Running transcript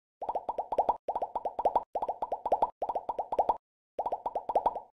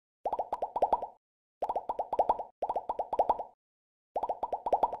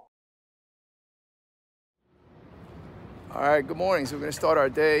All right, good morning. So we're gonna start our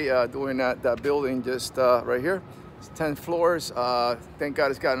day doing that building just right here. It's 10 floors. Thank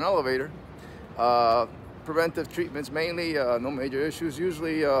God it's got an elevator. Preventive treatments mainly, no major issues.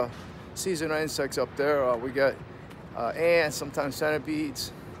 Usually seasonal insects up there. We got ants, sometimes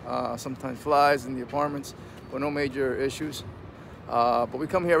centipedes, sometimes flies in the apartments, but no major issues. But we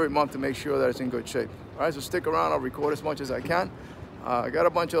come here every month to make sure that it's in good shape. All right, so stick around. I'll record as much as I can. I got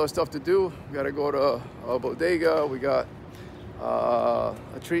a bunch of other stuff to do. We got to go to Bodega. We got a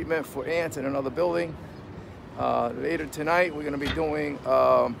treatment for ants in another building. Later tonight, we're going to be doing,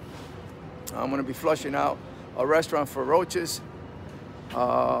 I'm going to be flushing out a restaurant for roaches.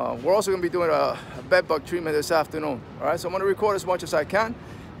 We're also going to be doing a bed bug treatment this afternoon. All right, so I'm going to record as much as I can.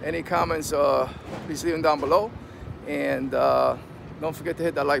 Any comments, please leave them down below. And don't forget to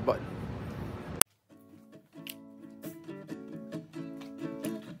hit that like button.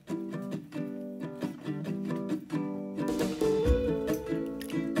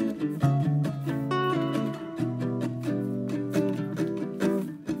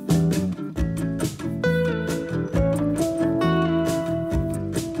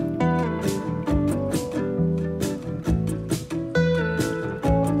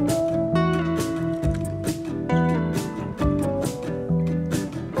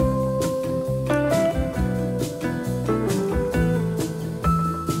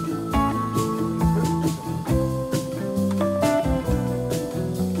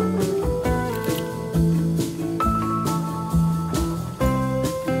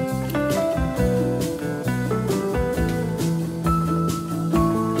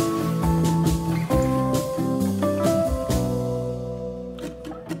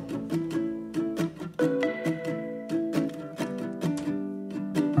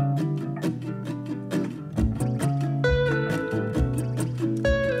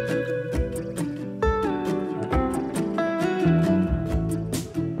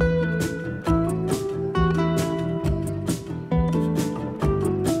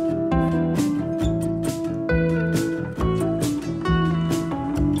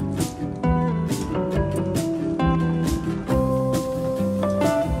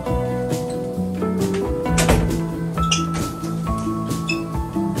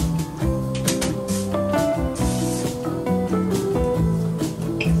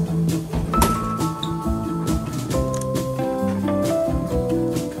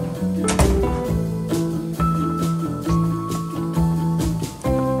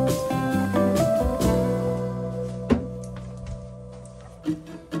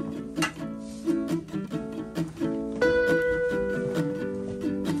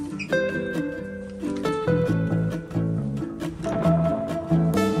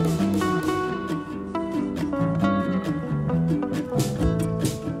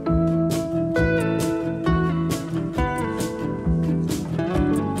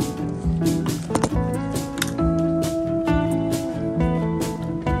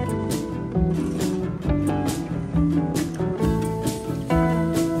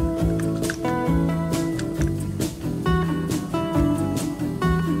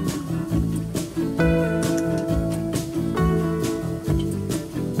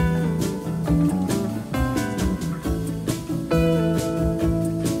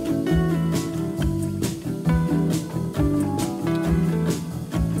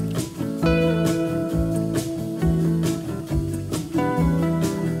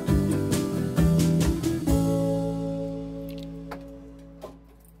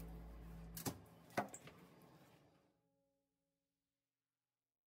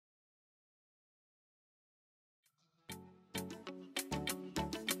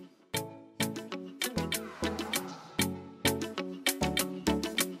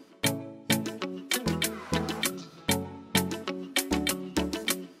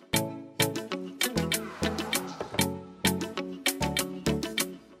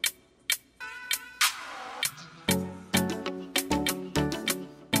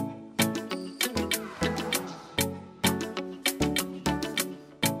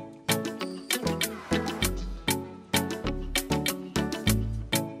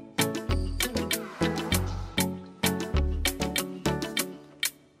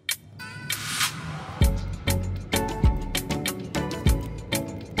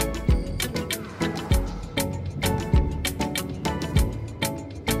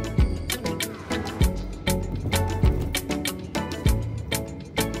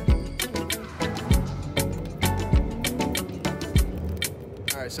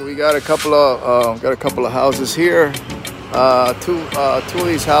 So we got a couple of houses here. Two of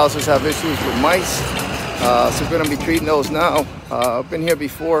these houses have issues with mice. So we're going to be treating those now. I've been here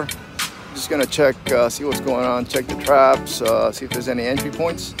before. Just gonna check, see what's going on, check the traps, see if there's any entry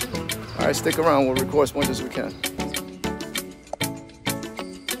points. All right, stick around. We'll record as much as we can.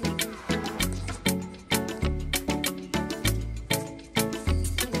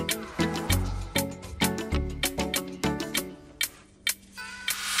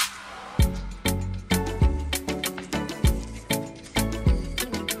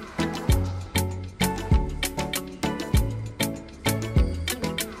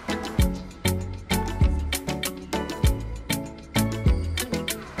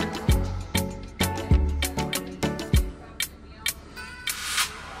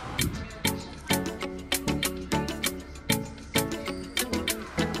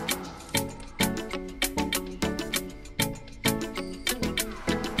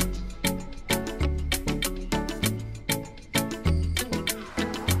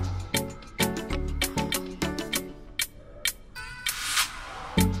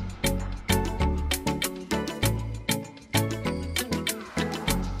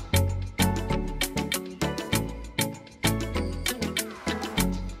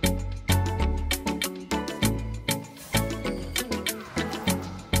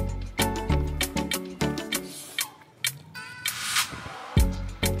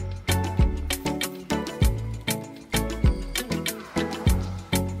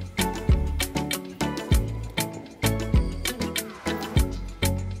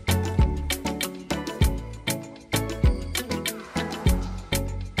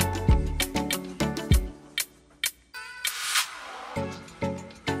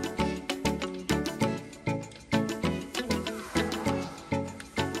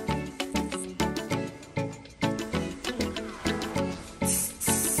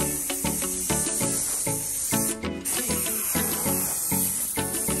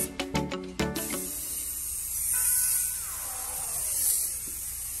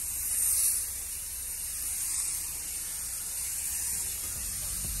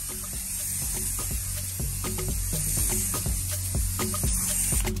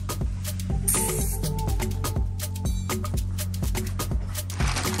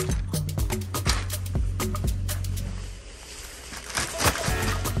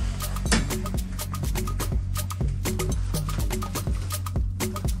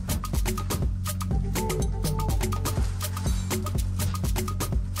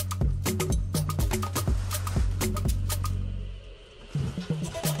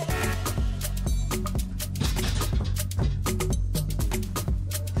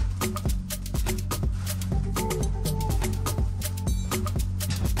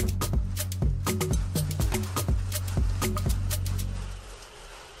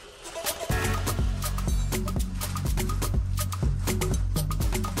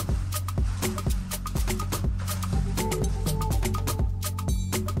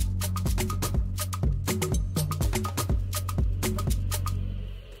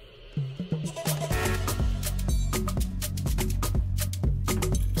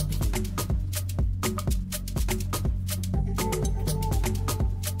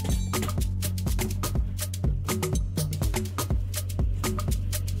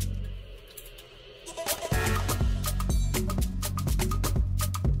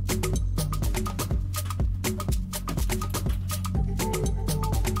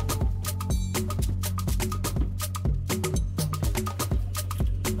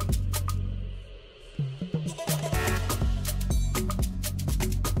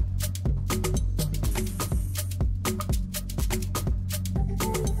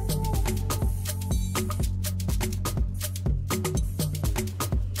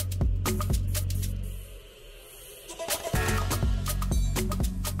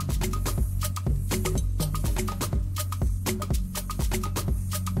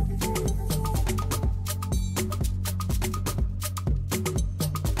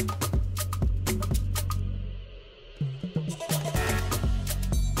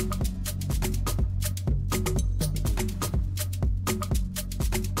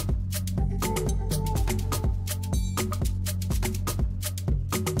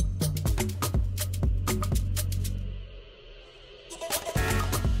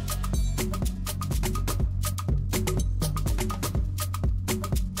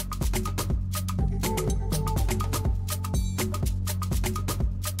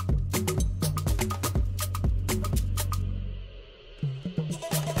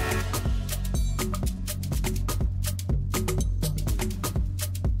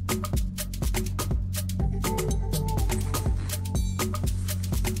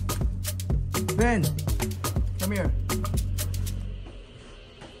 Ben, come here.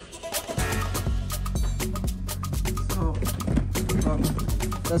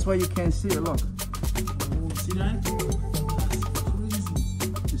 So, That's why you can't see it. Look. Oh, see that? That's crazy.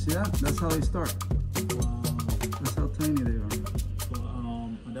 You see that? That's how they start. Wow. That's how tiny they are.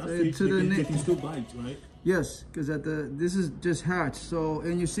 And that's so they can still bite, right? Yes, because this is just hatched. So,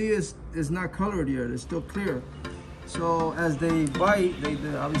 and you see it's not colored yet. It's still clear. So as they bite, they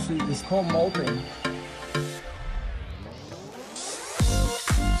obviously, it's called molting.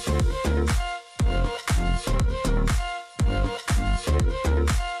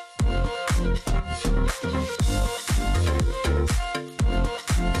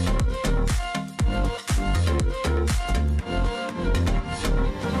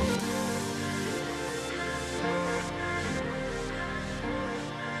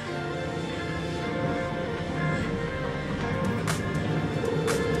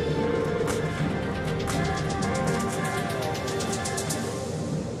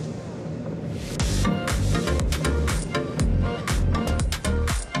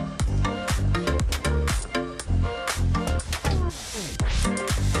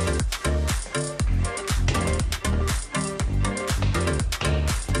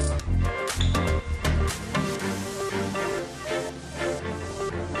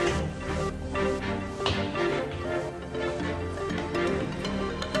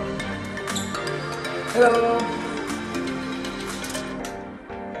 Hello.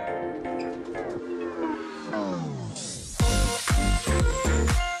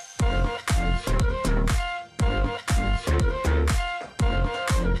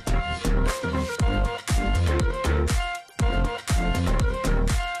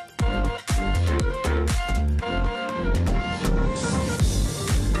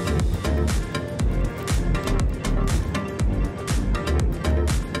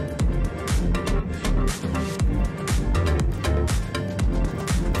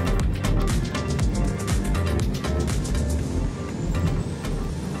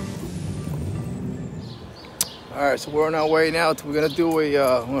 All right, so we're on our way now. We're gonna do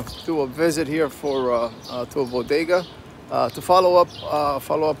a visit here to a bodega to follow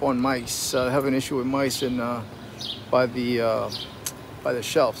up on mice. I have an issue with mice by the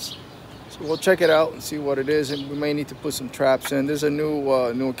shelves. So we'll check it out and see what it is, and we may need to put some traps in. There's a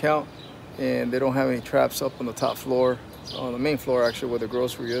new account, and they don't have any traps up on the top floor, on the main floor actually, where the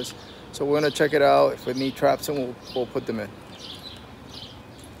grocery is. So we're gonna check it out. If we need traps in, we'll put them in.